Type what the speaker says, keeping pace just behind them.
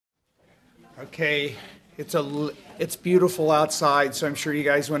Okay, it's beautiful outside, so I'm sure you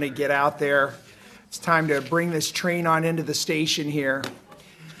guys want to get out there. It's time to bring this train on into the station here.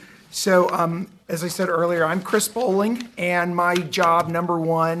 So, as I said earlier, I'm Chris Bolling, and my job number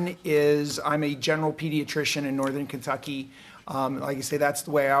one is I'm a general pediatrician in Northern Kentucky. Like I say, that's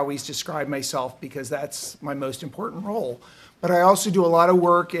the way I always describe myself because that's my most important role. But I also do a lot of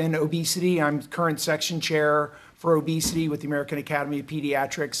work in obesity. I'm current section chair for obesity with the American Academy of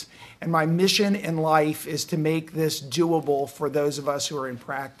Pediatrics. And my mission in life is to make this doable for those of us who are in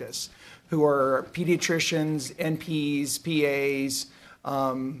practice, who are pediatricians, NPs, PAs,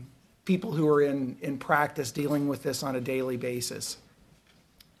 people who are in practice dealing with this on a daily basis.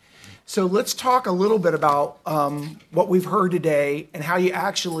 So let's talk a little bit about what we've heard today and how you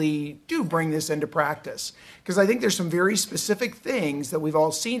actually do bring this into practice. Because I think there's some very specific things that we've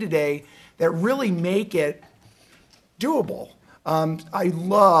all seen today that really make it doable. I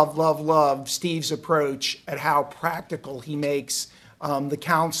love Steve's approach at how practical he makes the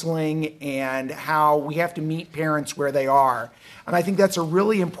counseling and how we have to meet parents where they are. And I think that's a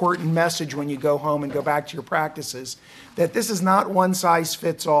really important message when you go home and go back to your practices, that this is not one size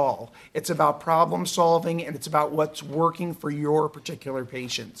fits all. It's about problem solving and it's about what's working for your particular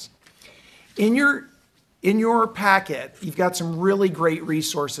patients. In your packet, you've got some really great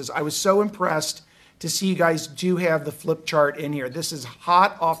resources. I was so impressed to see you guys do have the flip chart in here. This is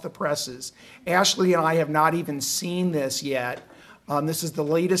hot off the presses. Ashley and I have not even seen this yet. This is the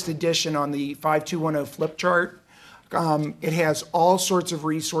latest edition on the 5210 flip chart. It has all sorts of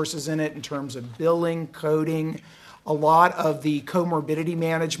resources in it in terms of billing, coding, a lot of the comorbidity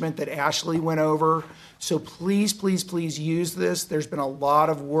management that Ashley went over. So please, please, please use this. There's been a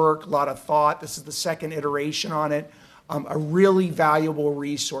lot of work, a lot of thought. This is the second iteration on it. A really valuable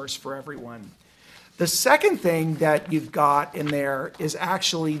resource for everyone. The second thing that you've got in there is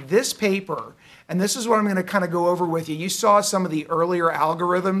actually this paper, and this is what I'm going to kind of go over with you. You saw some of the earlier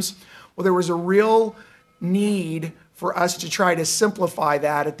algorithms. Well, there was a real need for us to try to simplify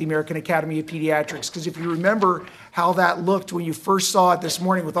that at the American Academy of Pediatrics, because if you remember how that looked when you first saw it this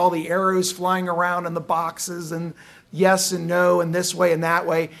morning with all the arrows flying around in the boxes and yes and no and this way and that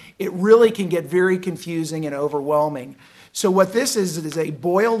way, it really can get very confusing and overwhelming. So what this is a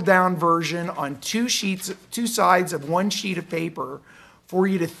boiled down version on two sides of one sheet of paper for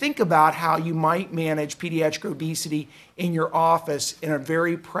you to think about how you might manage pediatric obesity in your office in a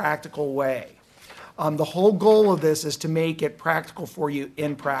very practical way. The whole goal of this is to make it practical for you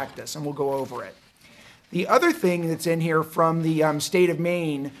in practice, and we'll go over it. The other thing that's in here from the state of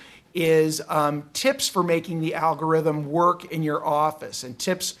Maine is tips for making the algorithm work in your office and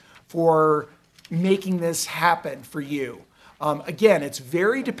tips for making this happen for you. Again, it's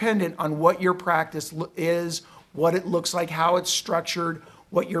very dependent on what your practice is, what it looks like, how it's structured,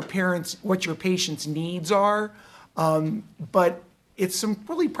 what your patient's needs are, but it's some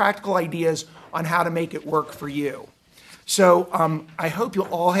really practical ideas on how to make it work for you. So I hope you'll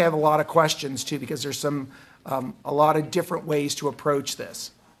all have a lot of questions too, because there's a lot of different ways to approach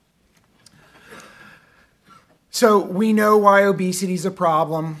this. So we know why obesity is a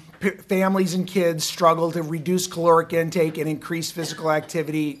problem. Families and kids struggle to reduce caloric intake and increase physical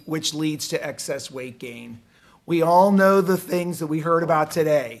activity, which leads to excess weight gain. We all know the things that we heard about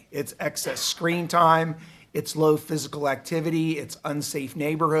today. It's excess screen time, it's low physical activity, it's unsafe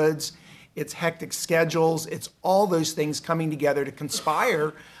neighborhoods, it's hectic schedules, it's all those things coming together to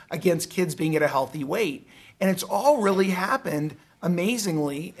conspire against kids being at a healthy weight. And it's all really happened,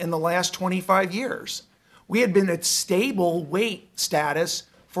 amazingly, in the last 25 years. We had been at stable weight status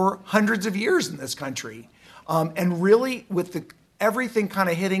for hundreds of years in this country. And really with everything kind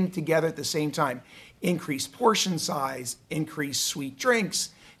of hitting together at the same time, increased portion size, increased sweet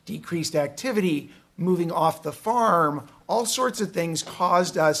drinks, decreased activity, moving off the farm, all sorts of things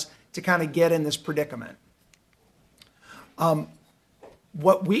caused us to kind of get in this predicament.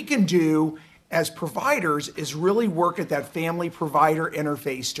 What we can do as providers is really work at that family-provider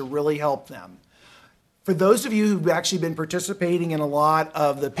interface to really help them. For those of you who've actually been participating in a lot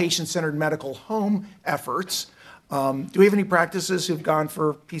of the patient-centered medical home efforts, do we have any practices who've gone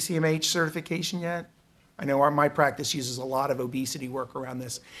for PCMH certification yet? I know my practice uses a lot of obesity work around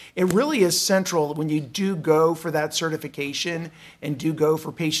this. It really is central when you do go for that certification and do go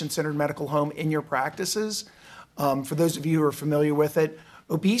for patient-centered medical home in your practices. For those of you who are familiar with it,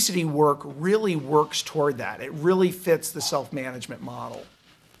 obesity work really works toward that. It really fits the self-management model.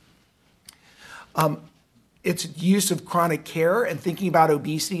 It's use of chronic care and thinking about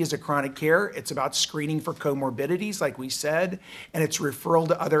obesity as a chronic care. It's about screening for comorbidities, like we said, and it's referral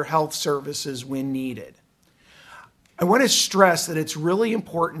to other health services when needed. I want to stress that it's really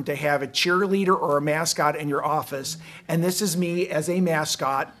important to have a cheerleader or a mascot in your office, and this is me as a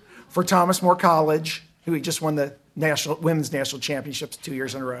mascot for Thomas More College, who just won the women's national championships 2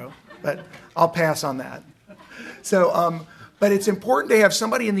 years in a row, but I'll pass on that. So, but it's important to have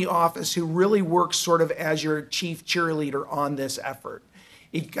somebody in the office who really works sort of as your chief cheerleader on this effort.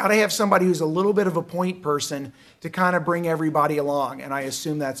 You've got to have somebody who's a little bit of a point person to kind of bring everybody along, and I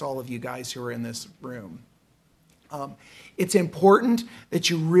assume that's all of you guys who are in this room. It's important that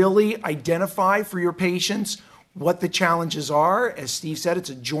you really identify for your patients what the challenges are. As Steve said, it's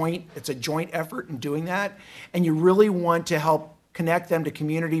a joint effort in doing that, and you really want to help connect them to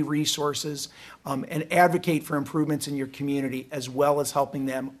community resources and advocate for improvements in your community, as well as helping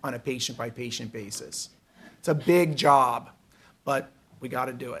them on a patient-by-patient basis. It's a big job, but we got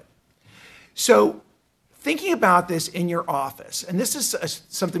to do it. So thinking about this in your office, and this is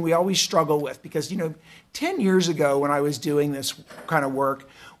something we always struggle with because, 10 years ago when I was doing this kind of work,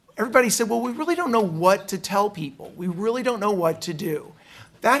 everybody said, well, we really don't know what to tell people. We really don't know what to do.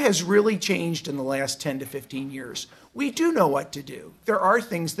 That has really changed in the last 10 to 15 years. We do know what to do. There are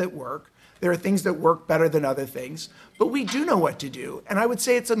things that work. There are things that work better than other things, but we do know what to do. And I would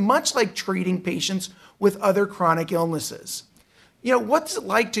say it's much like treating patients with other chronic illnesses. What's it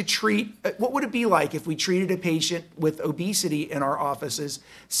like to treat, what would it be like if we treated a patient with obesity in our offices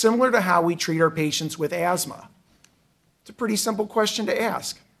similar to how we treat our patients with asthma? It's a pretty simple question to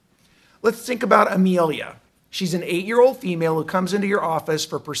ask. Let's think about Amelia. She's an 8-year-old female who comes into your office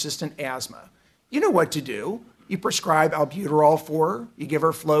for persistent asthma. You know what to do. You prescribe albuterol for her. You give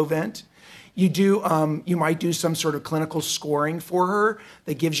her Flovent. You might do some sort of clinical scoring for her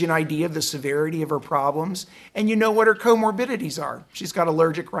that gives you an idea of the severity of her problems, and you know what her comorbidities are. She's got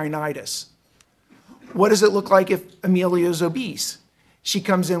allergic rhinitis. What does it look like if Amelia is obese? She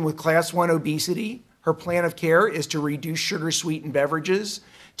comes in with class 1 obesity. Her plan of care is to reduce sugar-sweetened beverages,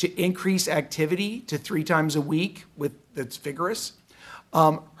 to increase activity to 3 times a week that's vigorous.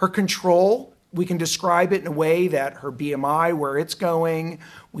 Her control, we can describe it in a way that her BMI, where it's going,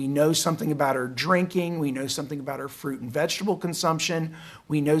 we know something about her drinking, we know something about her fruit and vegetable consumption,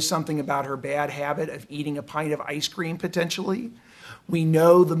 we know something about her bad habit of eating a pint of ice cream potentially. We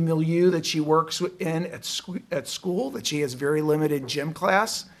know the milieu that she works in at school, that she has very limited gym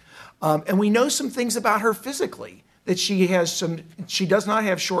class. And we know some things about her physically, that she does not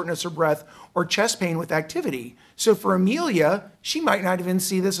have shortness of breath or chest pain with activity. So for Amelia, she might not even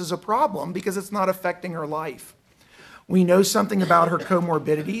see this as a problem because it's not affecting her life. We know something about her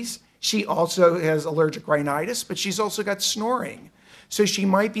comorbidities. She also has allergic rhinitis, but she's also got snoring. So she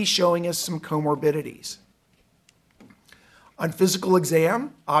might be showing us some comorbidities. On physical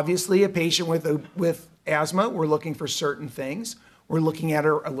exam, obviously a patient with asthma, we're looking for certain things. We're looking at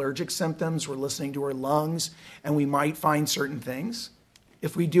her allergic symptoms, we're listening to her lungs, and we might find certain things.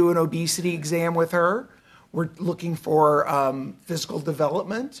 If we do an obesity exam with her, we're looking for physical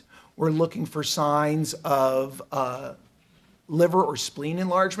development. We're looking for signs of liver or spleen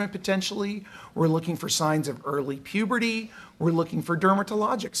enlargement potentially. We're looking for signs of early puberty. We're looking for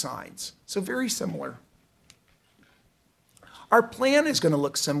dermatologic signs. So very similar. Our plan is going to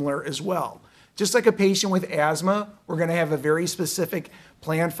look similar as well. Just like a patient with asthma, we're going to have a very specific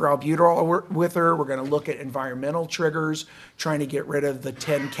plan for albuterol with her. We're going to look at environmental triggers, trying to get rid of the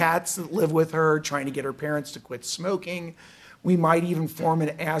 10 cats that live with her, trying to get her parents to quit smoking. We might even form an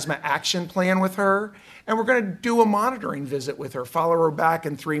asthma action plan with her, and we're going to do a monitoring visit with her, follow her back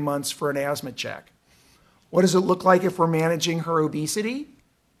in 3 months for an asthma check. What does it look like if we're managing her obesity?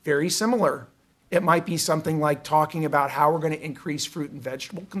 Very similar. It might be something like talking about how we're going to increase fruit and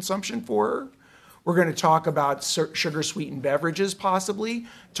vegetable consumption for her. We're going to talk about sugar-sweetened beverages possibly,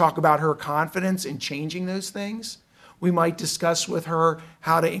 talk about her confidence in changing those things. We might discuss with her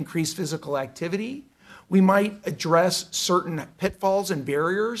how to increase physical activity. We might address certain pitfalls and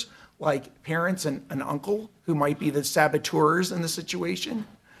barriers, like parents and an uncle who might be the saboteurs in the situation.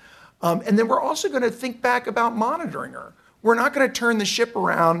 And then we're also going to think back about monitoring her. We're not going to turn the ship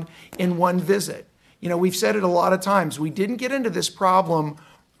around in one visit. We've said it a lot of times. We didn't get into this problem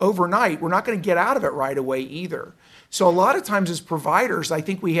overnight. We're not going to get out of it right away either. So a lot of times as providers, I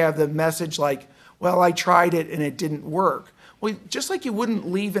think we have the message like, well, I tried it and it didn't work. Well, just like you wouldn't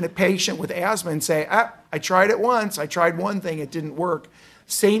leave in a patient with asthma and say, I tried it once, I tried one thing, it didn't work.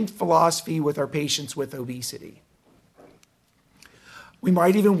 Same philosophy with our patients with obesity. She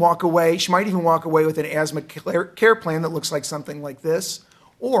might even walk away with an asthma care plan that looks like something like this,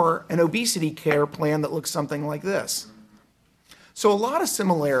 or an obesity care plan that looks something like this. So a lot of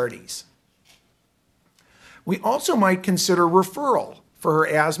similarities. We also might consider referral for her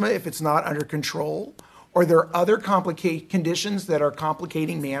asthma if it's not under control, Are there other conditions that are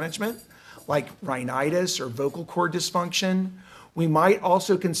complicating management, like rhinitis or vocal cord dysfunction? We might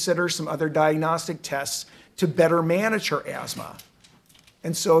also consider some other diagnostic tests to better manage her asthma.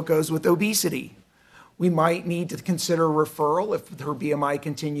 And so it goes with obesity. We might need to consider referral if her BMI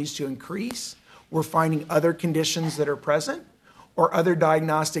continues to increase. We're finding other conditions that are present or other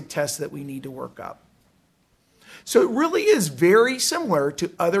diagnostic tests that we need to work up. So it really is very similar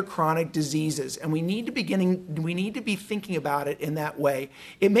to other chronic diseases, and we need to be thinking about it in that way.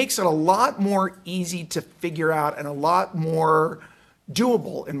 It makes it a lot more easy to figure out and a lot more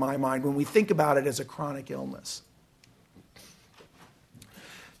doable in my mind when we think about it as a chronic illness.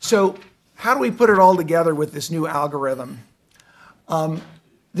 So how do we put it all together with this new algorithm? The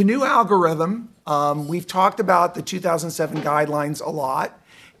new algorithm, we've talked about the 2007 guidelines a lot.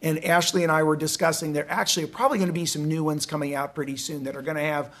 And Ashley and I were discussing there actually are probably going to be some new ones coming out pretty soon that are going to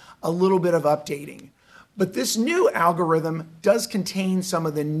have a little bit of updating. But this new algorithm does contain some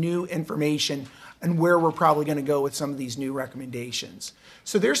of the new information and where we're probably going to go with some of these new recommendations.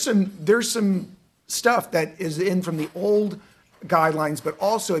 So there's some stuff that is in from the old guidelines, but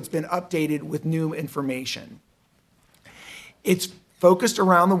also it's been updated with new information. It's focused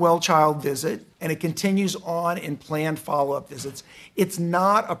around the well-child visit, and it continues on in planned follow-up visits. It's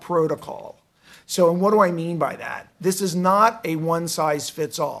not a protocol. So, and what do I mean by that? This is not a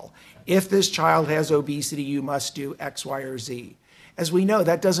one-size-fits-all. If this child has obesity, you must do X, Y, or Z. As we know,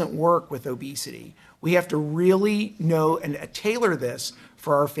 that doesn't work with obesity. We have to really know and tailor this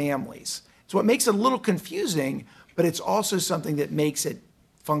for our families. It's what makes it a little confusing, but it's also something that makes it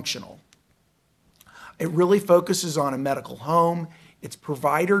functional. It really focuses on a medical home. It's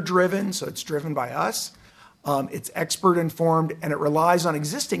provider-driven, so it's driven by us. It's expert-informed, and it relies on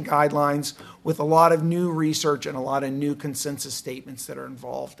existing guidelines with a lot of new research and a lot of new consensus statements that are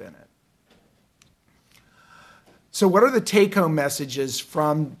involved in it. So what are the take-home messages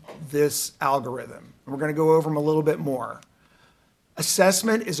from this algorithm? We're going to go over them a little bit more.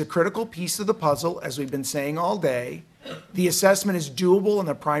 Assessment is a critical piece of the puzzle, as we've been saying all day. The assessment is doable in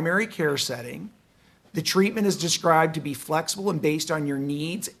the primary care setting. The treatment is described to be flexible and based on your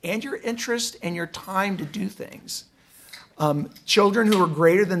needs and your interest and your time to do things. Children who are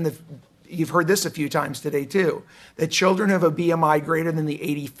greater than you've heard this a few times today too, that children who have a BMI greater than the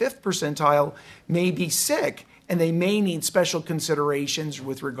 85th percentile may be sick and they may need special considerations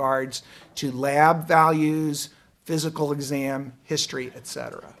with regards to lab values, physical exam, history,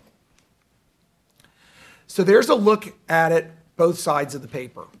 etc. So there's a look at it, both sides of the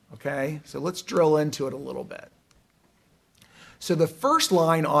paper, okay? So let's drill into it a little bit. So the first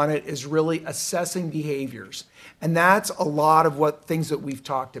line on it is really assessing behaviors, and that's a lot of things that we've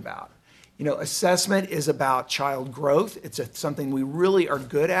talked about. You know, assessment is about child growth. It's something we really are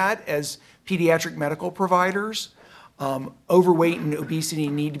good at as pediatric medical providers. Overweight and obesity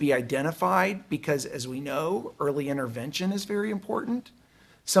need to be identified because, as we know, early intervention is very important.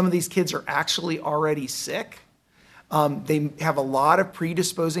 Some of these kids are actually already sick. They have a lot of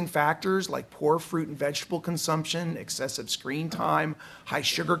predisposing factors like poor fruit and vegetable consumption, excessive screen time, high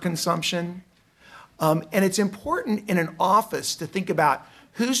sugar consumption. And it's important in an office to think about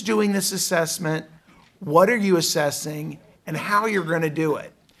who's doing this assessment, what are you assessing, and how you're going to do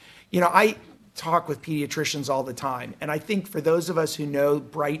it. You know, I talk with pediatricians all the time, and I think for those of us who know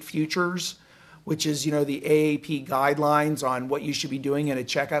Bright Futures, which is, you know, the AAP guidelines on what you should be doing in a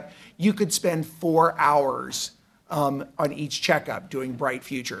checkup, you could spend 4 hours on each checkup doing Bright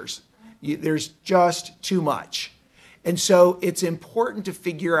Futures. There's just too much. And so it's important to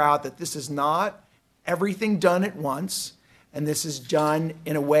figure out that this is not everything done at once, and this is done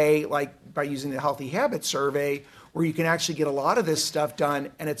in a way like by using the Healthy Habits Survey, where you can actually get a lot of this stuff done,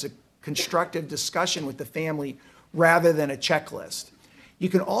 and it's a constructive discussion with the family rather than a checklist. You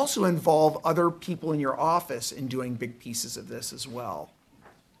can also involve other people in your office in doing big pieces of this as well.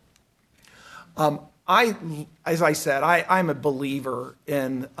 As I said, I'm a believer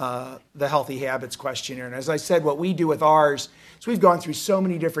in the Healthy Habits Questionnaire. And as I said, what we do with ours is we've gone through so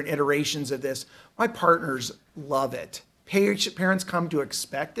many different iterations of this. My partners love it. Parents come to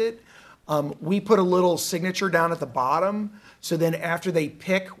expect it. We put a little signature down at the bottom. So then after they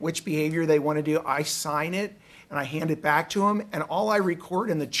pick which behavior they want to do, I sign it and I hand it back to them. And all I record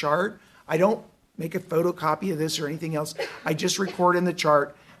in the chart, I don't make a photocopy of this or anything else. I just record in the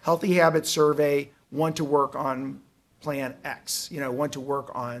chart, Healthy Habits Survey, want to work on plan X, want to work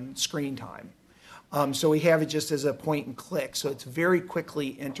on screen time. So we have it just as a point and click. So it's very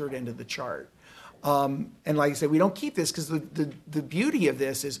quickly entered into the chart. And like I said, we don't keep this because the beauty of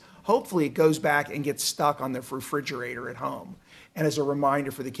this is hopefully it goes back and gets stuck on the refrigerator at home and as a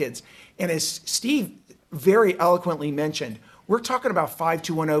reminder for the kids. And as Steve very eloquently mentioned, we're talking about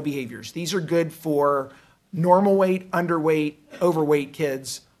 5210 behaviors. These are good for normal weight, underweight, overweight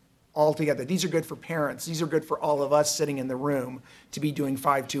kids all together. These are good for parents. These are good for all of us sitting in the room to be doing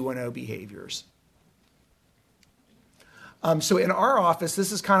 5210 behaviors. So in our office,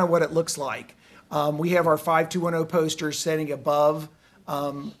 this is kind of what it looks like. We have our 5210 posters sitting above.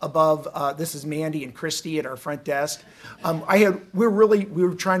 This is Mandy and Christy at our front desk. We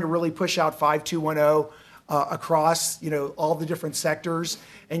were trying to really push out 5210 across, all the different sectors.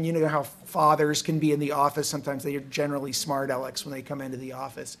 And you know how fathers can be in the office. Sometimes they are generally smart alecks when they come into the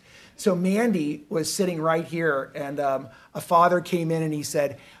office. So Mandy was sitting right here, and a father came in and he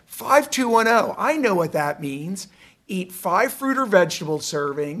said, 5210, I know what that means. Eat 5 fruit or vegetable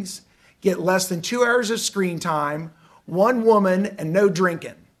servings, get less than 2 hours of screen time, 1 woman, and no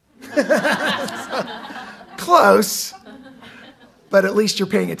drinking. Close, but at least you're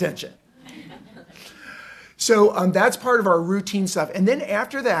paying attention. So that's part of our routine stuff. And then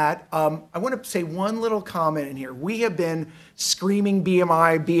after that, I want to say one little comment in here. We have been screaming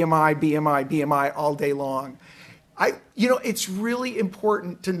BMI, BMI, BMI, BMI all day long. It's really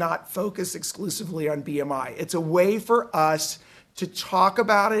important to not focus exclusively on BMI. It's a way for us to talk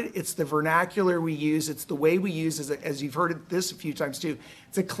about it. It's the vernacular we use. It's the way we use, as you've heard this a few times too.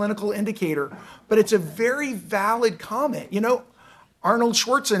 It's a clinical indicator, but it's a very valid comment. Arnold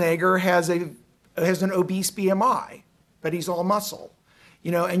Schwarzenegger has an obese BMI, but he's all muscle.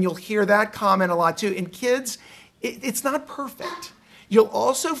 And you'll hear that comment a lot too. In kids, it's not perfect. You'll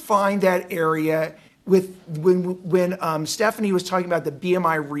also find that area when Stephanie was talking about the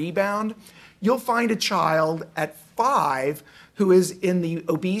BMI rebound. You'll find a child at 5 who is in the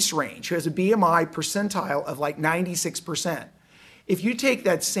obese range, who has a BMI percentile of like 96%. If you take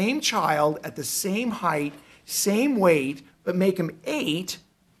that same child at the same height, same weight, but make them 8,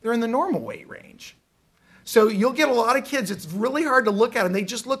 they're in the normal weight range. So you'll get a lot of kids, it's really hard to look at them, they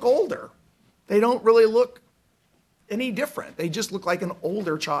just look older. They don't really look any different. They just look like an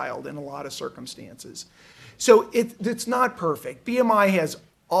older child in a lot of circumstances. So it's not perfect. BMI has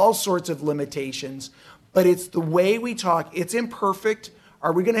all sorts of limitations, but it's the way we talk. It's imperfect.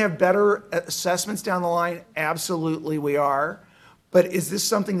 Are we going to have better assessments down the line? Absolutely we are. But is this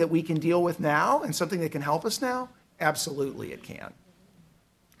something that we can deal with now and something that can help us now? Absolutely it can.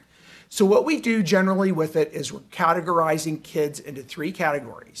 So what we do generally with it is we're categorizing kids into 3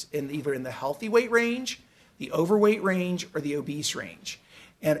 categories, either in the healthy weight range, the overweight range, or the obese range.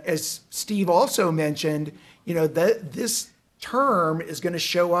 And as Steve also mentioned, this term is going to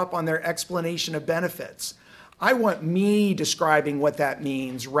show up on their explanation of benefits. I want me describing what that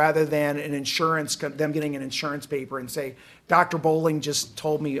means rather than them getting an insurance paper and say, Dr. Bolling just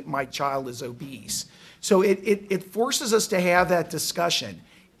told me my child is obese. So it forces us to have that discussion.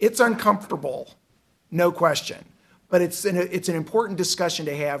 It's uncomfortable, no question, but it's an important discussion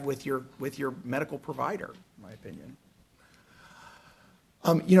to have with your medical provider, in my opinion.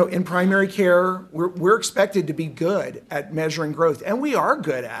 In primary care, we're expected to be good at measuring growth, and we are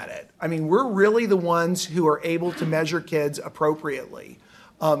good at it. I mean, we're really the ones who are able to measure kids appropriately.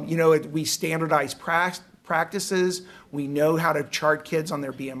 We standardize practices. We know how to chart kids on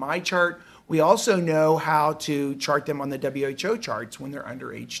their BMI chart. We also know how to chart them on the WHO charts when they're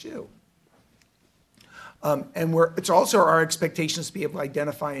under age 2. It's also our expectations to be able to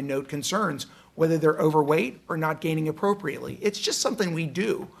identify and note concerns, whether they're overweight or not gaining appropriately. It's just something we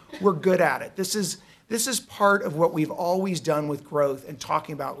do. We're good at it. This is part of what we've always done with growth and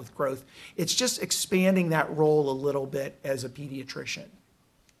talking about with growth. It's just expanding that role a little bit as a pediatrician.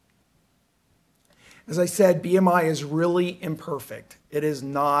 As I said, BMI is really imperfect. It is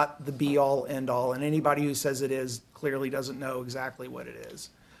not the be-all, end-all, and anybody who says it is clearly doesn't know exactly what it is.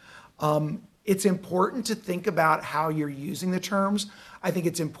 It's important to think about how you're using the terms. I think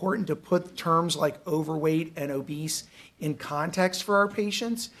it's important to put terms like overweight and obese in context for our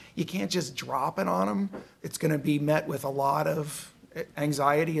patients. You can't just drop it on them. It's going to be met with a lot of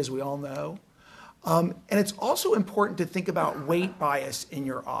anxiety, as we all know. And it's also important to think about weight bias in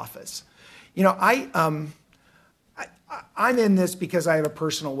your office. I'm in this because I have a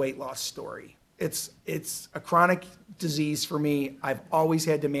personal weight loss story. It's a chronic disease for me. I've always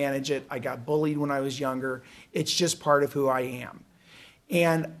had to manage it. I got bullied when I was younger. It's just part of who I am.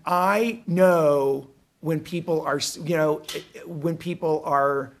 And I know when people are,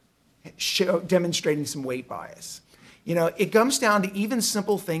 demonstrating some weight bias. It comes down to even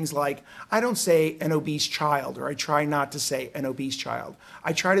simple things like, I don't say an obese child, or I try not to say an obese child.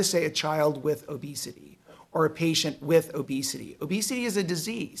 I try to say a child with obesity or a patient with obesity. Obesity is a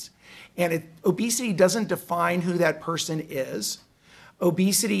disease, and obesity doesn't define who that person is.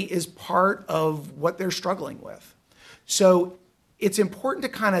 obesity is part of what they're struggling with. So it's important to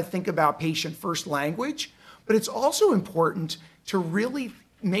kind of think about patient first language, but it's also important to really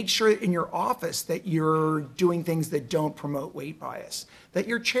make sure in your office that you're doing things that don't promote weight bias, that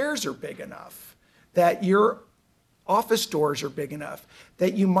your chairs are big enough, that your office doors are big enough,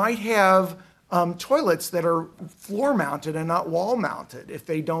 that you might have toilets that are floor mounted and not wall mounted if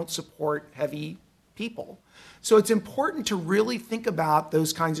they don't support heavy people. So it's important to really think about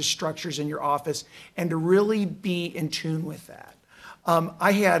those kinds of structures in your office and to really be in tune with that.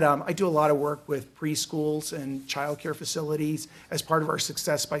 I do a lot of work with preschools and childcare facilities as part of our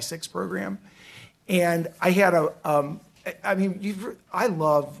Success by Six program. And I had I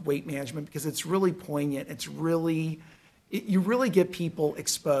love weight management because it's really poignant. You really get people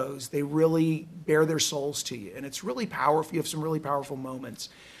exposed. They really bare their souls to you. And it's really powerful. You have some really powerful moments.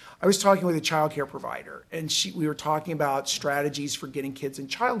 I was talking with a childcare provider, and we were talking about strategies for getting kids in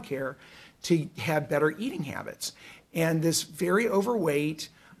childcare to have better eating habits. And this very overweight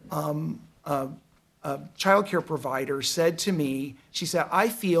childcare provider said to me, she said, I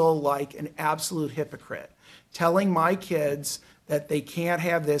feel like an absolute hypocrite telling my kids that they can't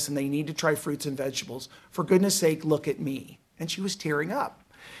have this and they need to try fruits and vegetables. For goodness sake, look at me. And she was tearing up.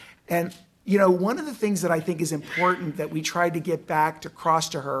 And one of the things that I think is important that we tried to get back across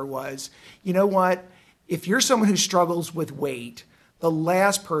to her was, you know what, if you're someone who struggles with weight, the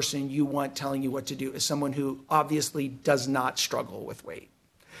last person you want telling you what to do is someone who obviously does not struggle with weight.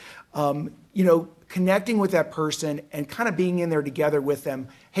 Connecting with that person and kind of being in there together with them,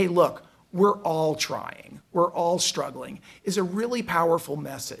 hey, look, we're all trying, we're all struggling, is a really powerful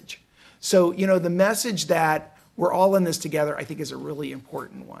message. So, the message that we're all in this together, I think is a really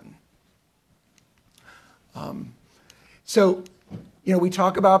important one. We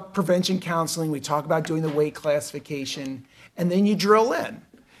talk about prevention counseling, we talk about doing the weight classification, and then you drill in.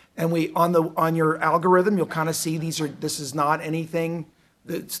 And on your algorithm, you'll kind of see this is not anything,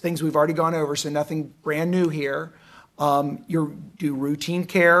 it's things we've already gone over, so nothing brand new here. You do routine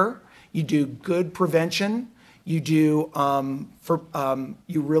care, you do good prevention, you do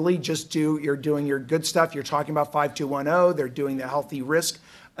you're doing your good stuff. You're talking about 5210, they're doing the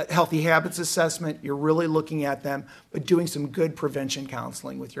healthy habits assessment. You're really looking at them, but doing some good prevention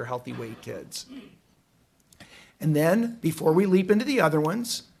counseling with your healthy weight kids. And then, before we leap into the other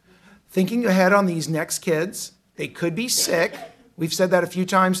ones, thinking ahead on these next kids, they could be sick. We've said that a few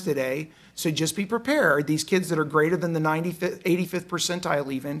times today, so just be prepared. These kids that are greater than the 85th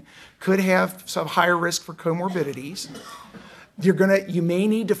percentile even could have some higher risk for comorbidities. You may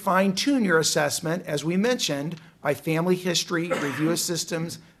need to fine-tune your assessment, as we mentioned, by family history, review of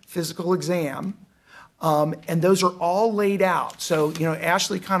systems, physical exam. And those are all laid out. So,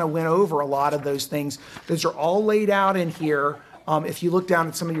 Ashley kind of went over a lot of those things. Those are all laid out in here. If you look down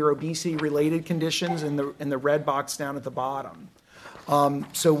at some of your obesity-related conditions in the red box down at the bottom.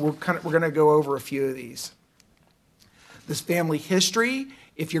 So we're going to go over a few of these. This family history,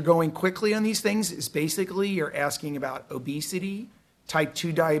 if you're going quickly on these things, is basically you're asking about obesity, type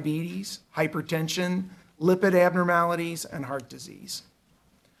 2 diabetes, hypertension, lipid abnormalities, and heart disease.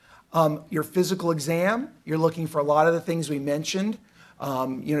 Your physical exam, you're looking for a lot of the things we mentioned.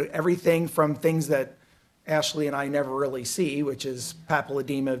 Everything from things that Ashley and I never really see, which is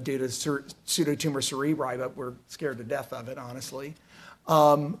papilledema due to pseudotumor cerebri, but we're scared to death of it, honestly.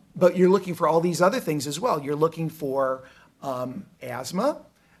 But you're looking for all these other things as well. You're looking for asthma,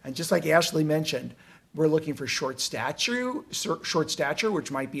 and just like Ashley mentioned, we're looking for short stature,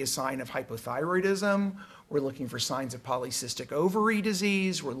 which might be a sign of hypothyroidism. We're looking for signs of polycystic ovary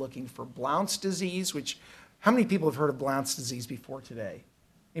disease. We're looking for Blount's disease, how many people have heard of Blount's disease before today?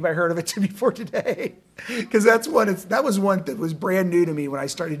 Anybody heard of it before today? Because that was one that was brand new to me when I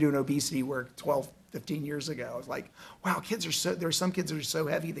started doing obesity work 12, 15 years ago. I was like, wow, there are some kids that are so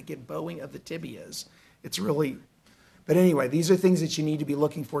heavy that get bowing of the tibias. It's really, but anyway, these are things that you need to be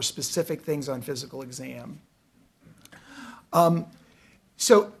looking for, specific things on physical exam.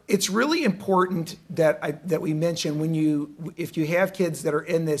 So it's really important that we mention if you have kids that are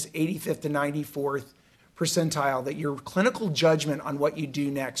in this 85th to 94th percentile, that your clinical judgment on what you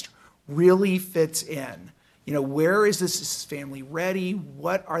do next really fits in. Where is this family ready?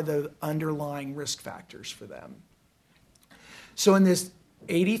 What are the underlying risk factors for them? So in this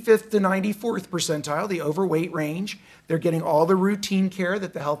 85th to 94th percentile, the overweight range, they're getting all the routine care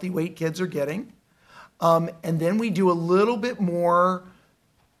that the healthy weight kids are getting. And then we do a little bit more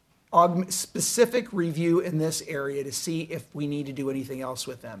specific review in this area to see if we need to do anything else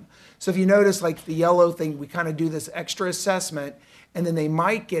with them. So if you notice, like the yellow thing, we kind of do this extra assessment, and then they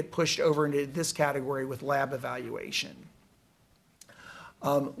might get pushed over into this category with lab evaluation.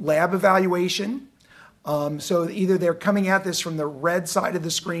 Lab evaluation. So either they're coming at this from the red side of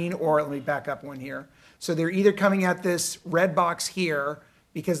the screen, or let me back up one here. So they're either coming at this red box here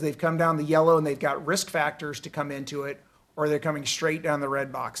because they've come down the yellow and they've got risk factors to come into it, or they're coming straight down the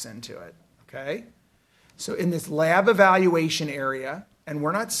red box into it, okay? So in this lab evaluation area, and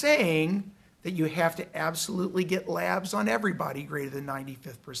we're not saying that you have to absolutely get labs on everybody greater than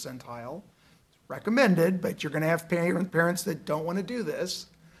 95th percentile. It's recommended, but you're gonna have parents that don't wanna do this.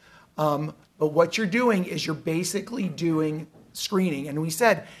 But what you're doing is you're basically doing screening. And we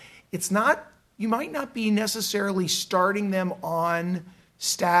said, you might not be necessarily starting them on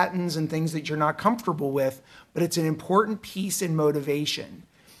statins and things that you're not comfortable with, but it's an important piece in motivation.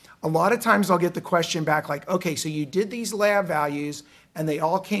 A lot of times I'll get the question back like, okay, so you did these lab values and they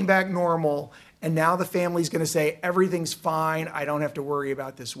all came back normal, and now the family's gonna say, everything's fine, I don't have to worry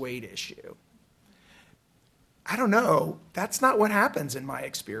about this weight issue. I don't know, that's not what happens in my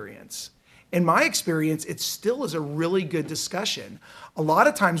experience. In my experience, it still is a really good discussion. A lot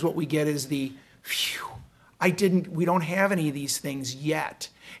of times what we get is we don't have any of these things yet.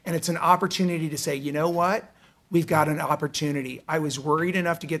 And it's an opportunity to say, you know what? We've got an opportunity. I was worried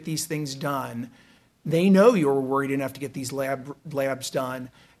enough to get these things done. They know you were worried enough to get these labs done.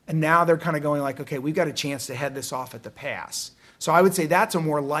 And now they're kind of going like, okay, we've got a chance to head this off at the pass. So I would say that's a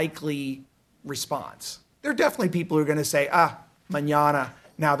more likely response. There are definitely people who are going to say, mañana,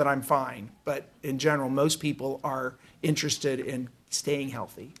 now that I'm fine. But in general, most people are interested in staying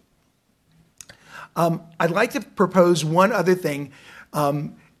healthy. I'd like to propose one other thing.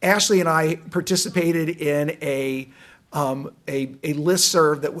 Ashley and I participated in a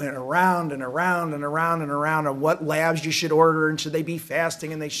listserv that went around and around and around and around on what labs you should order, and should they be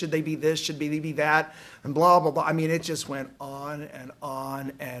fasting, and should they be this, should they be that, and blah, blah, blah. I mean, it just went on and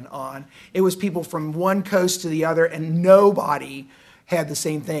on and on. It was people from one coast to the other, and nobody had the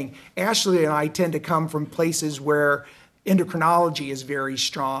same thing. Ashley and I tend to come from places where endocrinology is very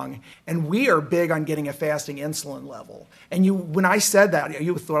strong, and we are big on getting a fasting insulin level. And when I said that,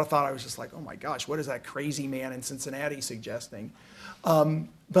 you thought I was just like, oh my gosh, what is that crazy man in Cincinnati suggesting? You're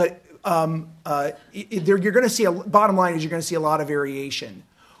going to see, bottom line is you're going to see a lot of variation.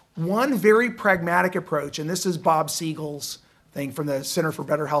 One very pragmatic approach, and this is Bob Siegel's thing from the Center for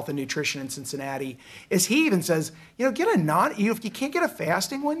Better Health and Nutrition in Cincinnati, is he even says, if you can't get a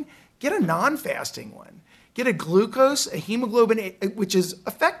fasting one, get a non-fasting one. Get a glucose, a hemoglobin, which is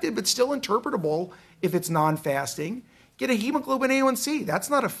affected but still interpretable if it's non-fasting. Get a hemoglobin A1C, that's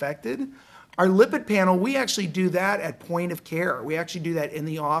not affected. Our lipid panel, we actually do that at point of care. We actually do that in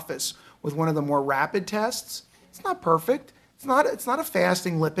the office with one of the more rapid tests. It's not perfect. It's not a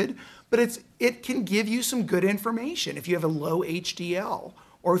fasting lipid, but it can give you some good information if you have a low HDL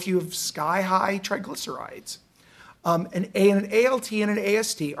or if you have sky-high triglycerides. An ALT and an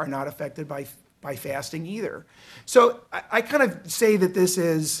AST are not affected by fasting either. So I kind of say that this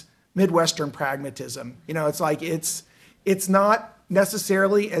is Midwestern pragmatism. It's like it's not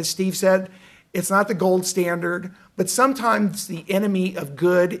necessarily, as Steve said, it's not the gold standard, but sometimes the enemy of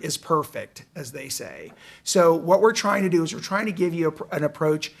good is perfect, as they say. So what we're trying to do is we're trying to give you an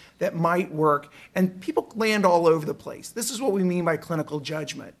approach that might work, and people land all over the place. This is what we mean by clinical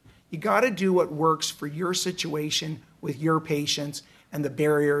judgment. You got to do what works for your situation with your patients and the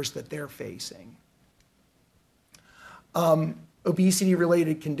barriers that they're facing.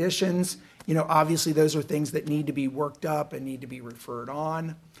 Obesity-related conditions, obviously those are things that need to be worked up and need to be referred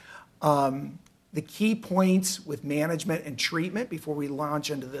on. The key points with management and treatment before we launch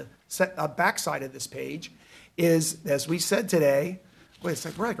into the backside of this page is, as we said today, it's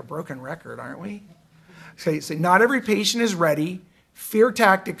like we're like a broken record, aren't we? So not every patient is ready. Fear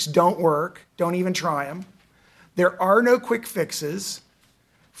tactics don't work. Don't even try them. There are no quick fixes.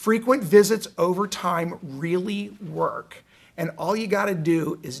 Frequent visits over time really work. And all you got to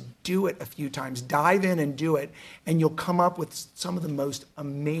do is do it a few times. Dive in and do it, and you'll come up with some of the most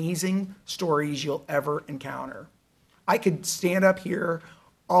amazing stories you'll ever encounter. I could stand up here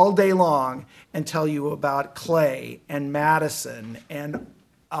all day long and tell you about Clay and Madison and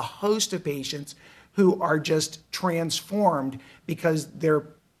a host of patients who are just transformed because their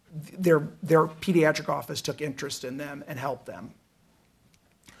pediatric office took interest in them and helped them.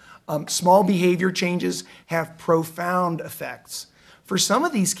 Small behavior changes have profound effects. For some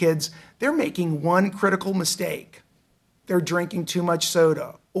of these kids, they're making one critical mistake. They're drinking too much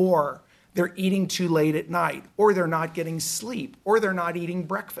soda, or they're eating too late at night, or they're not getting sleep, or they're not eating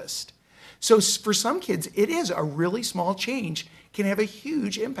breakfast. So for some kids, it is a really small change, can have a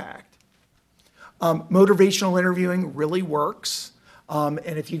huge impact. Motivational interviewing really works. And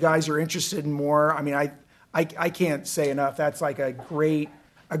if you guys are interested in more, I can't say enough. That's like a great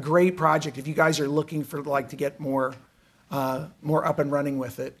project if you guys are looking for like to get more up and running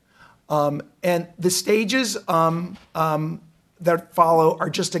with it. And the stages that follow are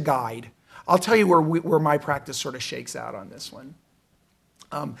just a guide. I'll tell you where my practice sort of shakes out on this one.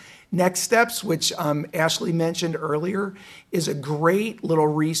 Next Steps, which Ashley mentioned earlier, is a great little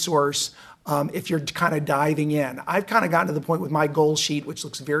resource if you're kind of diving in. I've kind of gotten to the point with my goal sheet, which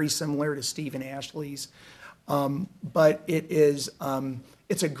looks very similar to Steve and Ashley's, but it's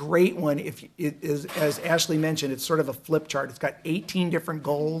a great one. If it is, as Ashley mentioned, it's sort of a flip chart. It's got 18 different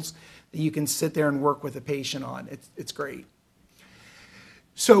goals that you can sit there and work with a patient on. It's great.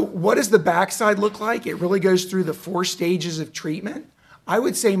 So what does the backside look like? It really goes through the 4 stages of treatment. I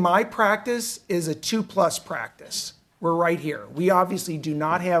would say my practice is a 2+ practice. We're right here. We obviously do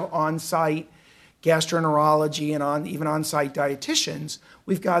not have on-site gastroenterology and even on-site dietitians.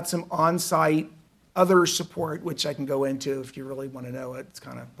 We've got some on-site other support, which I can go into if you really want to know it. It's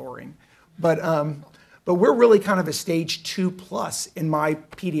kind of boring. But we're really kind of a stage 2+ in my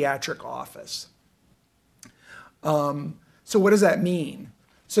pediatric office. So what does that mean?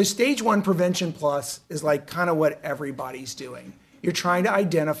 So stage 1 prevention plus is like kind of what everybody's doing. You're trying to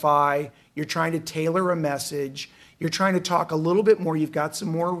identify, you're trying to tailor a message, you're trying to talk a little bit more, you've got some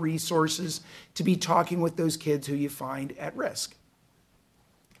more resources to be talking with those kids who you find at risk.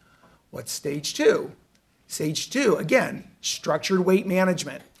 What's stage 2? Stage 2, again, structured weight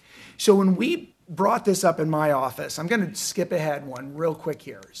management. So when we brought this up in my office, I'm going to skip ahead one real quick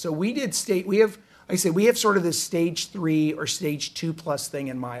here. So we have sort of this stage 3 or stage 2+ thing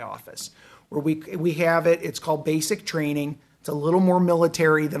in my office where we have it. It's called basic training. It's a little more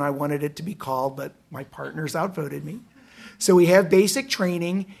military than I wanted it to be called, but my partners outvoted me. So we have basic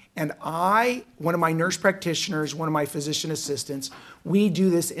training, and one of my nurse practitioners, one of my physician assistants, we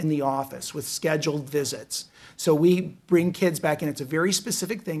do this in the office with scheduled visits. So we bring kids back in. It's a very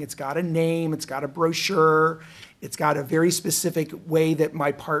specific thing. It's got a name. It's got a brochure. It's got a very specific way that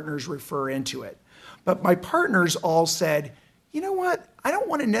my partners refer into it. But my partners all said, you know what? I don't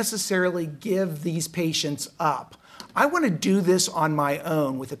want to necessarily give these patients up. I want to do this on my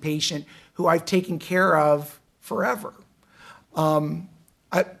own with a patient who I've taken care of forever.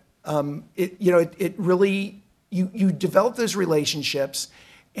 It really, you develop those relationships.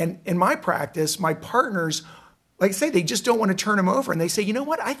 And in my practice, my partners, like I say, they just don't want to turn them over. And they say, you know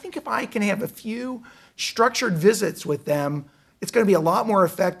what? I think if I can have a few structured visits with them, it's going to be a lot more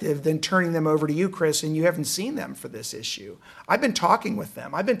effective than turning them over to you, Chris, and you haven't seen them for this issue. I've been talking with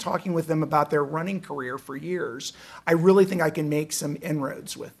them. I've been talking with them about their running career for years. I really think I can make some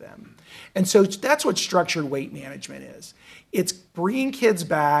inroads with them. And so that's what structured weight management is. It's bringing kids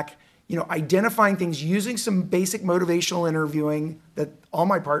back, identifying things, using some basic motivational interviewing that all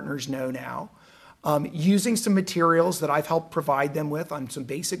my partners know now, using some materials that I've helped provide them with on some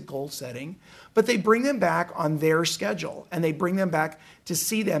basic goal setting, but they bring them back on their schedule, and they bring them back to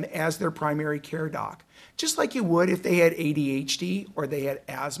see them as their primary care doc, just like you would if they had ADHD or they had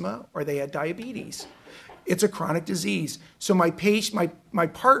asthma or they had diabetes. It's a chronic disease. So my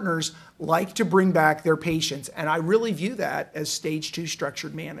partners like to bring back their patients, and I really view that as stage 2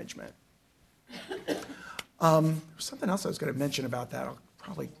 structured management. Something else I was going to mention about that. I'll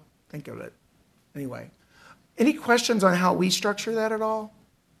probably think of it. Anyway, any questions on how we structure that at all?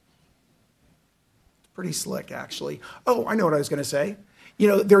 It's pretty slick, actually. Oh, I know what I was going to say.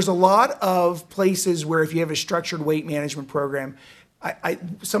 There's a lot of places where if you have a structured weight management program,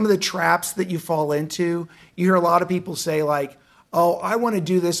 some of the traps that you fall into, you hear a lot of people say like, oh, I want to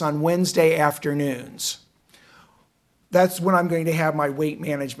do this on Wednesday afternoons. That's when I'm going to have my weight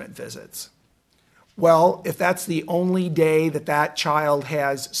management visits. Well, if that's the only day that child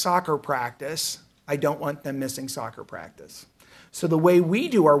has soccer practice, I don't want them missing soccer practice. So the way we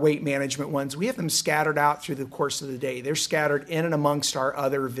do our weight management ones, we have them scattered out through the course of the day. They're scattered in and amongst our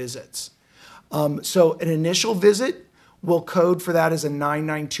other visits. So an initial visit, we'll code for that as a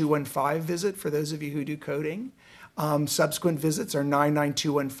 99215 visit for those of you who do coding. Subsequent visits are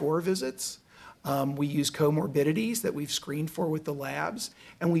 99214 visits. We use comorbidities that we've screened for with the labs,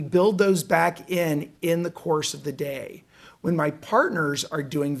 and we build those back in the course of the day. When my partners are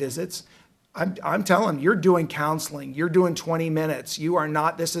doing visits, I'm telling them, you're doing counseling, you're doing 20 minutes.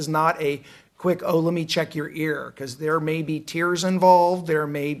 This is not a quick, let me check your ear, because there may be tears involved, there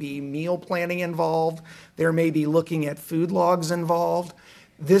may be meal planning involved, there may be looking at food logs involved.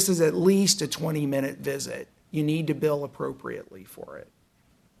 This is at least a 20-minute visit. You need to bill appropriately for it.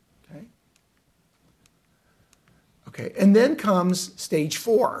 Okay, and then comes stage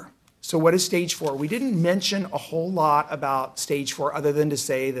 4. So what is stage 4? We didn't mention a whole lot about stage 4 other than to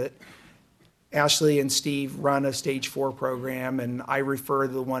say that Ashley and Steve run a stage 4 program, and I refer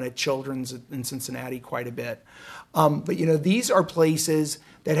to the one at Children's in Cincinnati quite a bit. But these are places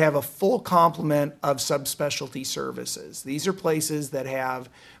that have a full complement of subspecialty services. These are places that have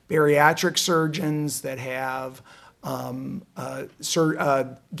bariatric surgeons, that have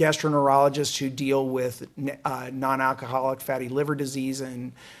gastroenterologists who deal with non-alcoholic fatty liver disease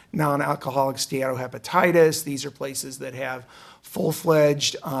and non-alcoholic steatohepatitis. These are places that have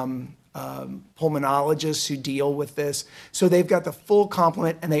full-fledged pulmonologists who deal with this. So they've got the full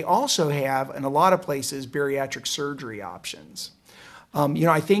complement, and they also have, in a lot of places, bariatric surgery options.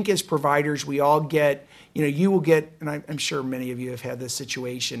 I think as providers, we all get, you will get, and I'm sure many of you have had this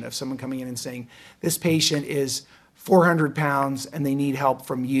situation of someone coming in and saying, this patient is 400 pounds and they need help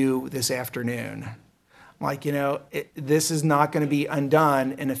from you this afternoon. Like, this is not going to be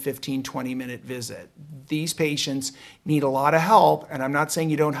undone in a 15, 20-minute visit. These patients need a lot of help, and I'm not saying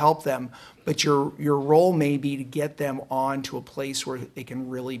you don't help them, but your role may be to get them on to a place where they can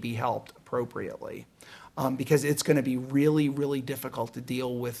really be helped appropriately. Because it's going to be really, really difficult to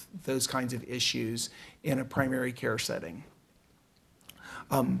deal with those kinds of issues in a primary care setting.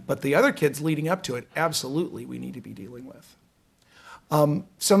 But the other kids leading up to it, absolutely, we need to be dealing with.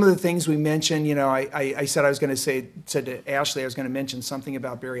 Some of the things we mentioned, I said said to Ashley I was going to mention something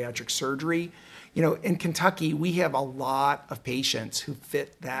about bariatric surgery. In Kentucky, we have a lot of patients who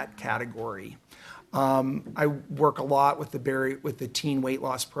fit that category. I work a lot with the teen weight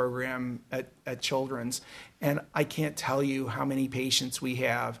loss program at Children's, and I can't tell you how many patients we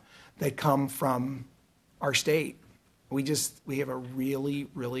have that come from our state. We have a really,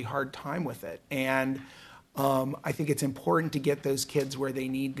 really hard time with it, and I think it's important to get those kids where they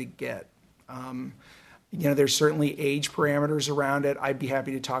need to get. There's certainly age parameters around it. I'd be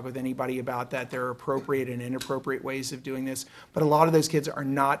happy to talk with anybody about that. There are appropriate and inappropriate ways of doing this, but a lot of those kids are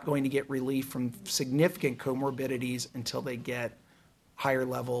not going to get relief from significant comorbidities until they get higher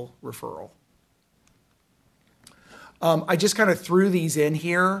level referral. I just kind of threw these in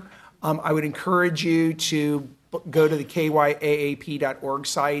here. I would encourage you to go to the kyaap.org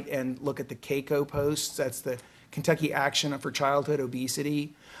site and look at the KACO posts. That's the Kentucky Action for Childhood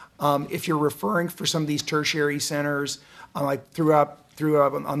Obesity. If you're referring for some of these tertiary centers, I threw up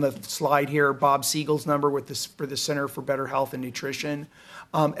on the slide here Bob Siegel's number for the Center for Better Health and Nutrition.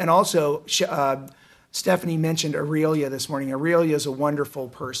 And also, Stephanie mentioned Aurelia this morning. Aurelia is a wonderful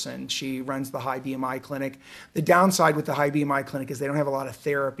person. She runs the High BMI Clinic. The downside with the High BMI Clinic is they don't have a lot of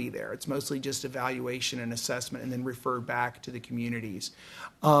therapy there. It's mostly just evaluation and assessment and then referred back to the communities.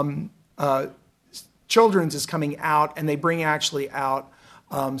 Children's is coming out, and they bring actually out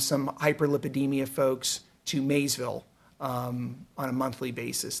some hyperlipidemia folks to Maysville on a monthly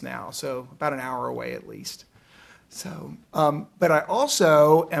basis now, so about an hour away at least. So, but I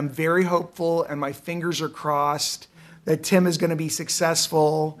also am very hopeful, and my fingers are crossed that Tim is going to be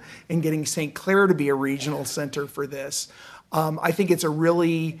successful in getting St. Clair to be a regional center for this. I think it's a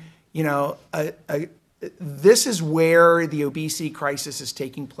really, this is where the obesity crisis is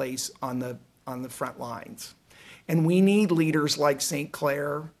taking place on the front lines. And we need leaders like St.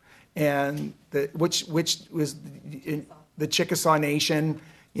 Clair and which was in the Chickasaw Nation,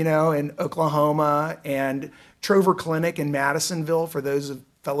 in Oklahoma, and Trover Clinic in Madisonville, for those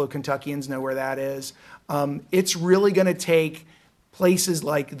fellow Kentuckians know where that is. It's really going to take places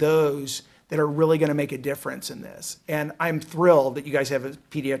like those that are really going to make a difference in this. And I'm thrilled that you guys have a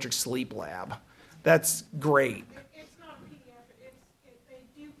pediatric sleep lab. That's great. It's not pediatric. They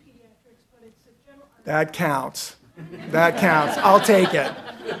do pediatrics, but it's a general. That counts. That counts. I'll take it.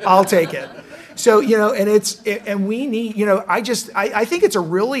 So, and we need, I think it's a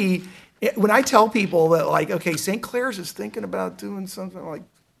really, when I tell people that, like, okay, St. Clair's is thinking about doing something, like,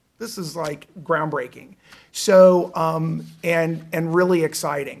 this is like groundbreaking. So, and really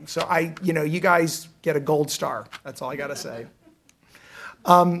exciting. So you guys get a gold star. That's all I got to say.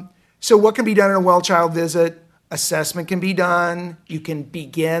 So what can be done in a well-child visit? Assessment can be done. You can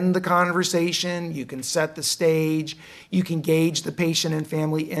begin the conversation. You can set the stage. You can gauge the patient and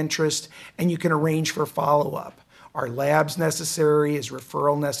family interest, and you can arrange for follow-up. Are labs necessary? Is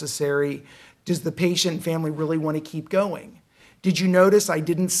referral necessary? Does the patient and family really want to keep going? Did you notice I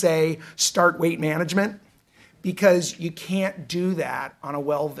didn't say start weight management? Because you can't do that on a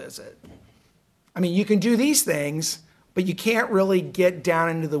well visit. I mean, you can do these things, but you can't really get down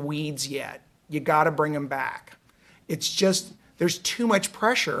into the weeds yet. You got to bring them back. It's just, there's too much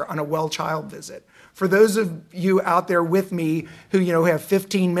pressure on a well child visit. For those of you out there with me who, have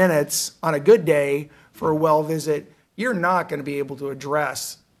 15 minutes on a good day for a well visit, you're not going to be able to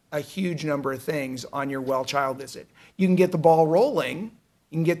address a huge number of things on your well child visit. You can get the ball rolling,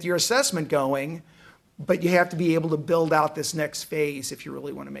 You can get your assessment going, but you have to be able to build out this next phase if you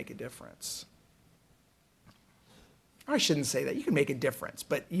really want to make a difference. I shouldn't say that. You can make a difference,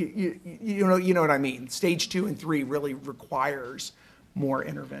 but you know what I mean. Stage 2 and 3 really requires more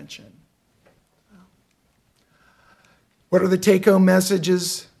intervention. What are the take-home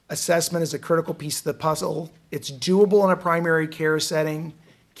messages? Assessment is a critical piece of the puzzle. It's doable in a primary care setting.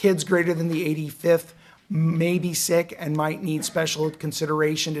 Kids greater than the 85th may be sick and might need special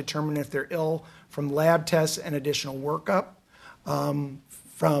consideration to determine if they're ill from lab tests and additional workup,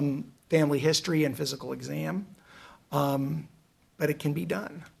 from family history and physical exam. But it can be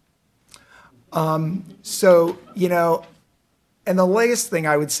done. So, and the latest thing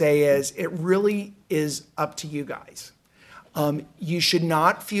I would say is it really is up to you guys. You should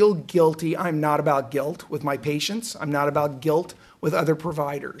not feel guilty. I'm not about guilt with my patients. I'm not about guilt with other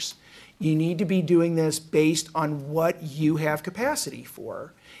providers. You need to be doing this based on what you have capacity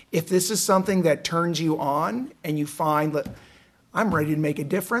for. If this is something that turns you on and you find that I'm ready to make a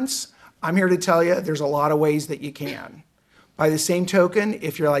difference, I'm here to tell you there's a lot of ways that you can. By the same token,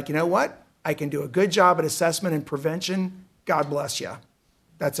 if you're like, you know what, I can do a good job at assessment and prevention, God bless you.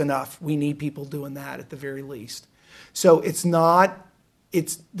 That's enough. We need people doing that at the very least. So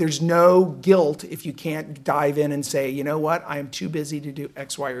there's no guilt if you can't dive in and say, you know what, I am too busy to do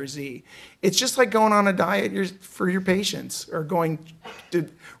X, Y, or Z. It's just like going on a diet for your patients or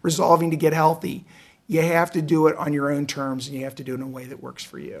resolving to get healthy. You have to do it on your own terms and you have to do it in a way that works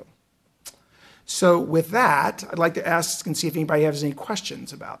for you. So with that, I'd like to ask and see if anybody has any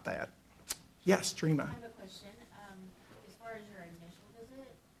questions about that. Yes, Dreama. I have a question. As far as your initial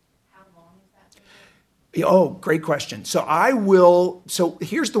visit, how long is that visit? Oh, great question. So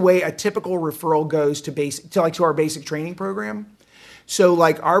here's the way a typical referral goes to our basic training program. So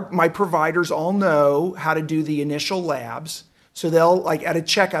my providers all know how to do the initial labs. So they'll, at a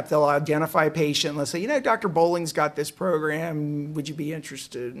checkup, they'll identify a patient and they'll say, Dr. Bolling's got this program. Would you be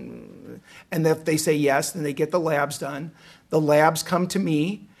interested? And if they say yes, then they get the labs done. The labs come to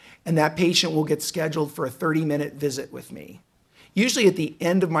me, and that patient will get scheduled for a 30-minute visit with me, usually at the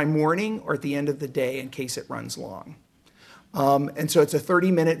end of my morning or at the end of the day in case it runs long. And so it's a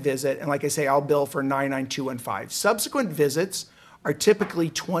 30-minute visit, and like I say, I'll bill for 99215. Subsequent visits are typically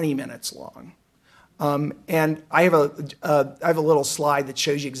 20 minutes long. And I have a little slide that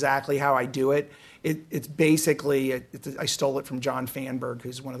shows you exactly how I do it. It's basically, I stole it from John Fanberg,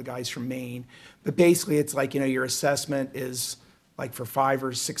 who's one of the guys from Maine. But basically, it's like, your assessment is like for 5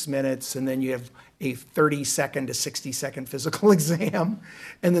 or 6 minutes, and then you have a 30-second to 60-second physical exam,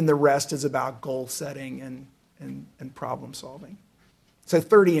 and then the rest is about goal setting and problem solving. So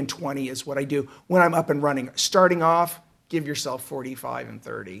 30 and 20 is what I do when I'm up and running. Starting off, give yourself 45 and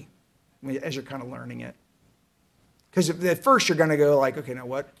 30. As you're kind of learning it. Because at first you're going to go like, okay, now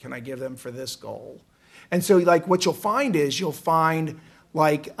what can I give them for this goal? And so what you'll find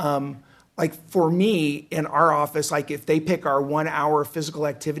for me in our office, if they pick our 1 hour physical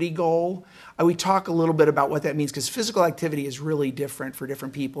activity goal, we talk a little bit about what that means because physical activity is really different for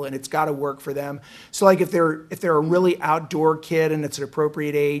different people and it's got to work for them. So if they're a really outdoor kid and it's an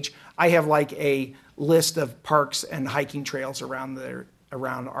appropriate age, I have a list of parks and hiking trails around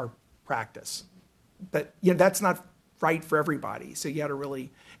our practice. But that's not right for everybody. So you got to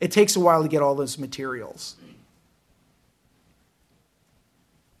it takes a while to get all those materials.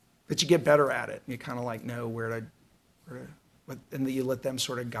 But you get better at it. You kind of know where to, and then you let them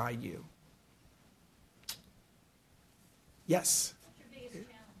sort of guide you. Yes? What's your biggest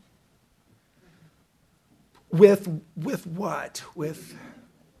challenge? With what? With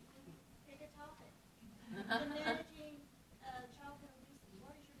Pick a topic. When managing childhood obesity,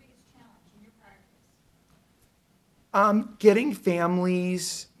 what is your biggest challenge in your practice? getting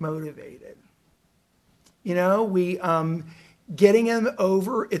families motivated. Getting them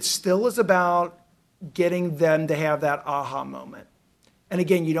over, it still is about getting them to have that aha moment. And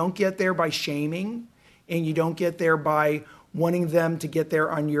again, you don't get there by shaming, and you don't get there by wanting them to get there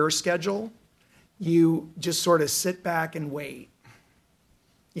on your schedule. You just sort of sit back and wait.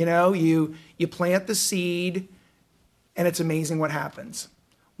 You plant the seed, and it's amazing what happens.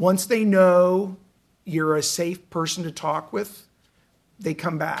 Once they know you're a safe person to talk with, they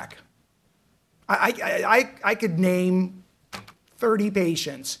come back. I could name 30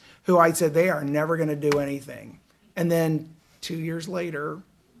 patients who I said they are never going to do anything. And then 2 years later,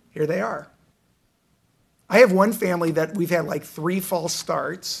 here they are. I have one family that we've had like 3 false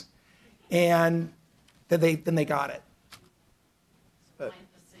starts, and then they got it. But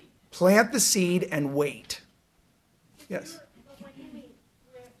plant the seed and wait. Yes. But when you meet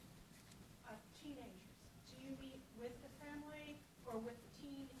with teenagers, do you meet with the family or with the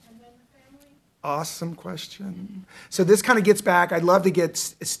Awesome question. So this kind of gets back, I'd love to get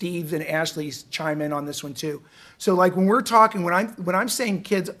Steve and Ashley's chime in on this one too. So like when we're talking, when I'm saying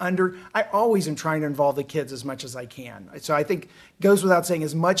kids under, I always am trying to involve the kids as much as I can. So I think it goes without saying,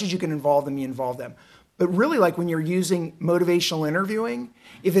 as much as you can involve them, you involve them. But really, like when you're using motivational interviewing,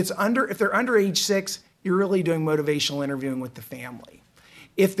 if they're under age 6, you're really doing motivational interviewing with the family.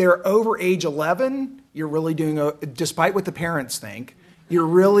 If they're over age 11, you're really doing, despite what the parents think, you're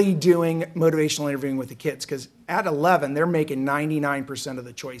really doing motivational interviewing with the kids, because at 11, they're making 99% of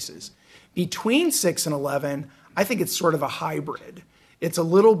the choices. Between 6 and 11, I think it's sort of a hybrid. It's a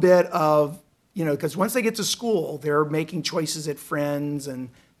little bit of, because once they get to school, they're making choices at friends and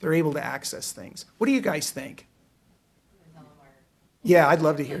they're able to access things. What do you guys think? Yeah, I'd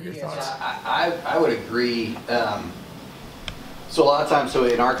love to hear your thoughts. I would agree. So a lot of times, so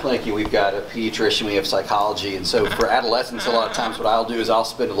in our clinic, we've got a pediatrician, we have psychology, and so for adolescents, a lot of times what I'll do is I'll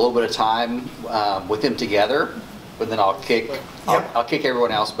spend a little bit of time with them together, but then I'll kick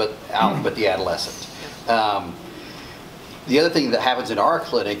everyone else but the adolescent. The other thing that happens in our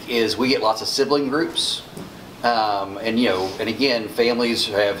clinic is we get lots of sibling groups. And again, families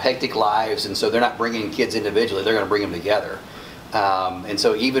have hectic lives, and so they're not bringing kids individually, they're going to bring them together. And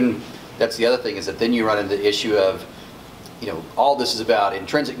so even, that's the other thing, is that then you run into the issue of, all this is about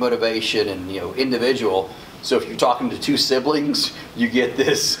intrinsic motivation and, individual. So if you're talking to two siblings, you get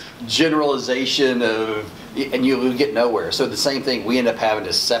this generalization of, and you get nowhere. So the same thing, we end up having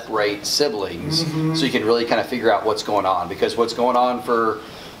to separate siblings so you can really kind of figure out what's going on. Because what's going on for,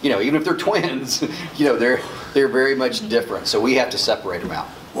 even if they're twins, they're very much different. So we have to separate them out.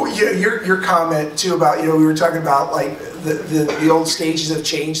 Well, your comment too about, we were talking about like the old stages of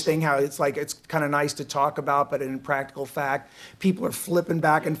change thing, how it's like, it's kind of nice to talk about, but in practical fact, people are flipping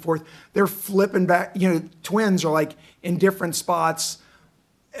back and forth. They're flipping back, twins are like in different spots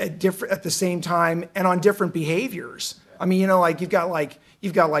at the same time and on different behaviors. I mean, like you've got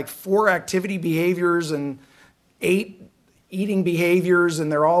like 4 activity behaviors and 8 eating behaviors,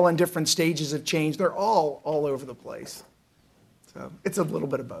 and they're all in different stages of change. They're all over the place. So it's a little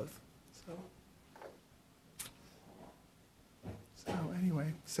bit of both. So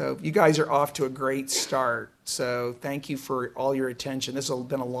anyway, so you guys are off to a great start. So thank you for all your attention. This has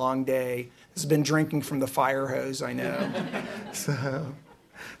been a long day. This has been drinking from the fire hose, I know. So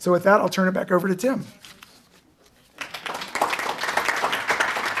with that, I'll turn it back over to Tim.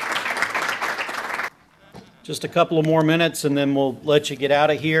 Just a couple of more minutes and then we'll let you get out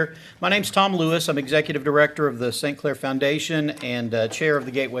of here. My name's Tom Lewis. I'm Executive Director of the St. Clair Foundation and Chair of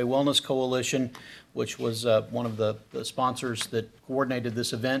the Gateway Wellness Coalition, which was one of the sponsors that coordinated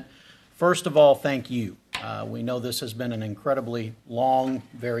this event. First of all, thank you. We know this has been an incredibly long,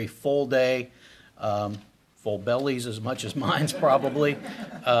 very full day, full bellies as much as mine's probably,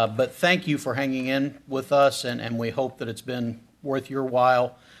 but thank you for hanging in with us, and we hope that it's been worth your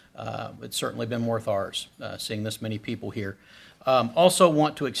while. It's certainly been worth ours, seeing this many people here. Also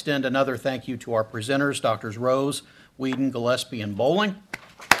want to extend another thank you to our presenters, Drs. Rose, Whedon, Gillespie, and Bolling.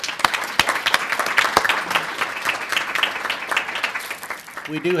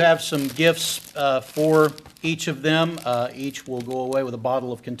 We do have some gifts for each of them. Each will go away with a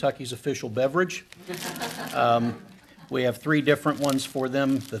bottle of Kentucky's official beverage. We have 3 different ones for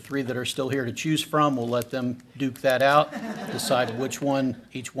them. The 3 that are still here to choose from, we'll let them duke that out, decide which one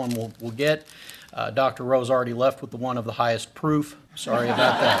each one will get. Dr. Rose already left with the one of the highest proof. Sorry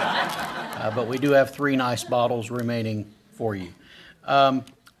about that. But we do have 3 nice bottles remaining for you.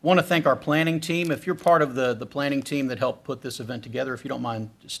 Want to thank our planning team. If you're part of the planning team that helped put this event together, if you don't mind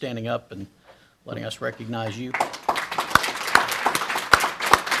standing up and letting us recognize you.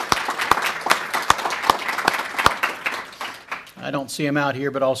 I don't see them out here,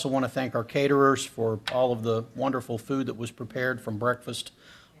 but also want to thank our caterers for all of the wonderful food that was prepared from breakfast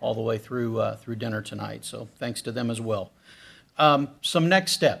all the way through dinner tonight. So thanks to them as well. Some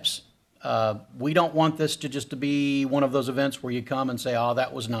next steps. We don't want this to be one of those events where you come and say, oh,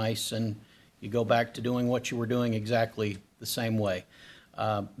 that was nice, and you go back to doing what you were doing exactly the same way.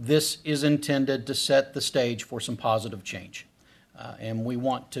 This is intended to set the stage for some positive change. And we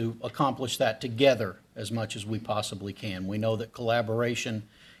want to accomplish that together as much as we possibly can. We know that collaboration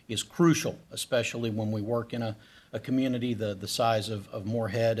is crucial, especially when we work in a community the size of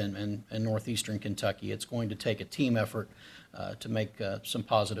Moorhead and northeastern Kentucky. It's going to take a team effort to make some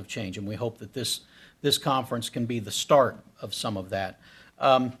positive change, and we hope that this conference can be the start of some of that.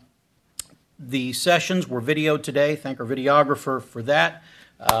 The sessions were videoed today. Thank our videographer for that.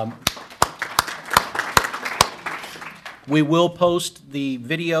 We will post the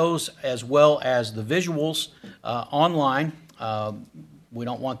videos as well as the visuals online. We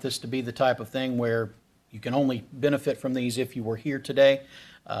don't want this to be the type of thing where you can only benefit from these if you were here today.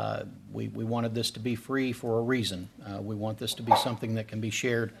 We wanted this to be free for a reason. We want this to be something that can be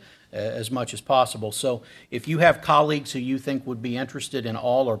shared as much as possible. So if you have colleagues who you think would be interested in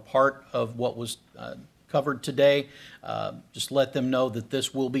all or part of what was covered today, just let them know that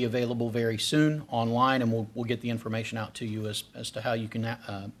this will be available very soon online, and we'll get the information out to you as to how you can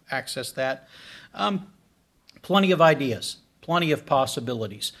access that. Plenty of ideas, plenty of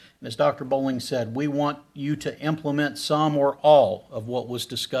possibilities. And as Dr. Bolling said, we want you to implement some or all of what was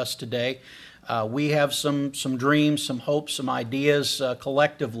discussed today. We have some dreams, some hopes, some ideas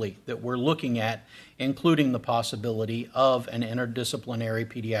collectively that we're looking at, including the possibility of an interdisciplinary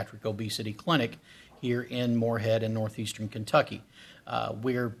pediatric obesity clinic here in Moorhead in northeastern Kentucky.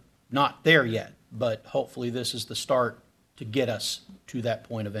 We're not there yet, but hopefully this is the start to get us to that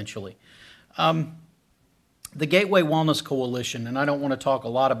point eventually. The Gateway Wellness Coalition, and I don't want to talk a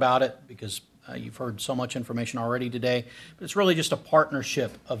lot about it because you've heard so much information already today, but it's really just a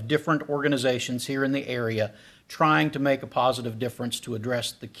partnership of different organizations here in the area trying to make a positive difference to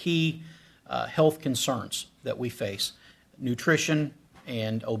address the key health concerns that we face. Nutrition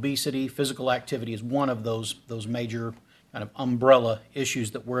and obesity, physical activity is one of those major kind of umbrella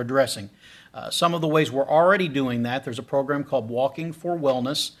issues that we're addressing. Some of the ways we're already doing that, there's a program called Walking for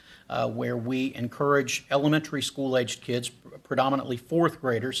Wellness, where we encourage elementary school-aged kids, predominantly fourth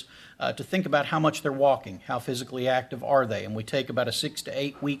graders, to think about how much they're walking, how physically active are they, and we take about a 6 to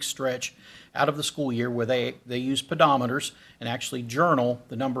 8 week stretch out of the school year where they use pedometers and actually journal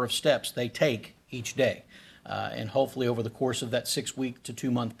the number of steps they take each day. And hopefully over the course of that 6 week to 2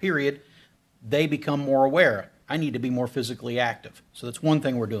 month period, they become more aware. I need to be more physically active. So that's one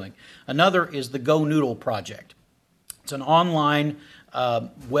thing we're doing. Another is the Go Noodle Project. It's an online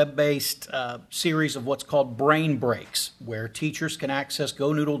web-based series of what's called brain breaks, where teachers can access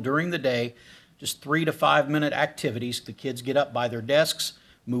Go Noodle during the day, just 3 to 5 minute activities. The kids get up by their desks,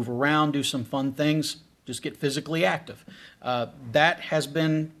 move around, do some fun things, just get physically active. That has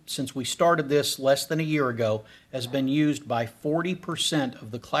been, since we started this less than a year ago, has been used by 40%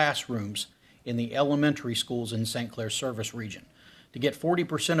 of the classrooms in the elementary schools in St. Clair Service Region. To get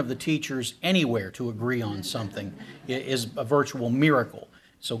 40% of the teachers anywhere to agree on something is a virtual miracle.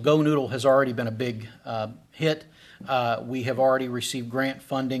 So Go Noodle has already been a big hit. We have already received grant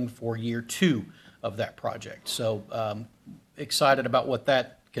funding for year 2 of that project. So excited about what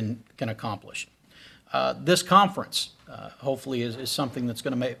that can accomplish. This conference hopefully is something that's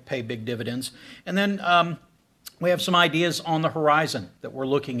going to pay big dividends. And then we have some ideas on the horizon that we're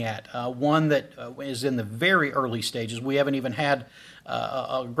looking at. One that is in the very early stages. We haven't even had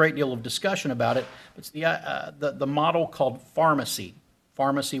a great deal of discussion about it. It's the model called pharmacy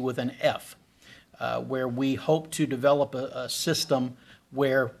with an F, where we hope to develop a system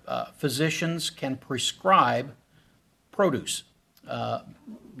where physicians can prescribe produce,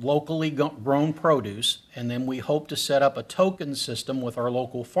 locally grown produce, and then we hope to set up a token system with our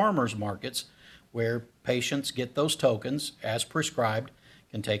local farmers markets where patients get those tokens as prescribed,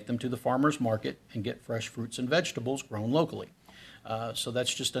 can take them to the farmer's market and get fresh fruits and vegetables grown locally. So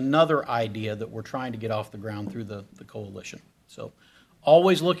that's just another idea that we're trying to get off the ground through the coalition. So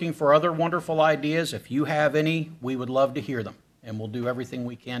always looking for other wonderful ideas. If you have any, we would love to hear them, and we'll do everything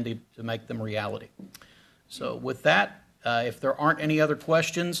we can to make them reality. So with that, if there aren't any other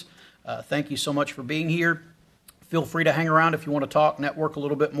questions, thank you so much for being here. Feel free to hang around if you want to talk, network a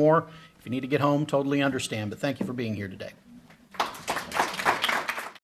little bit more. If you need to get home, totally understand, but thank you for being here today.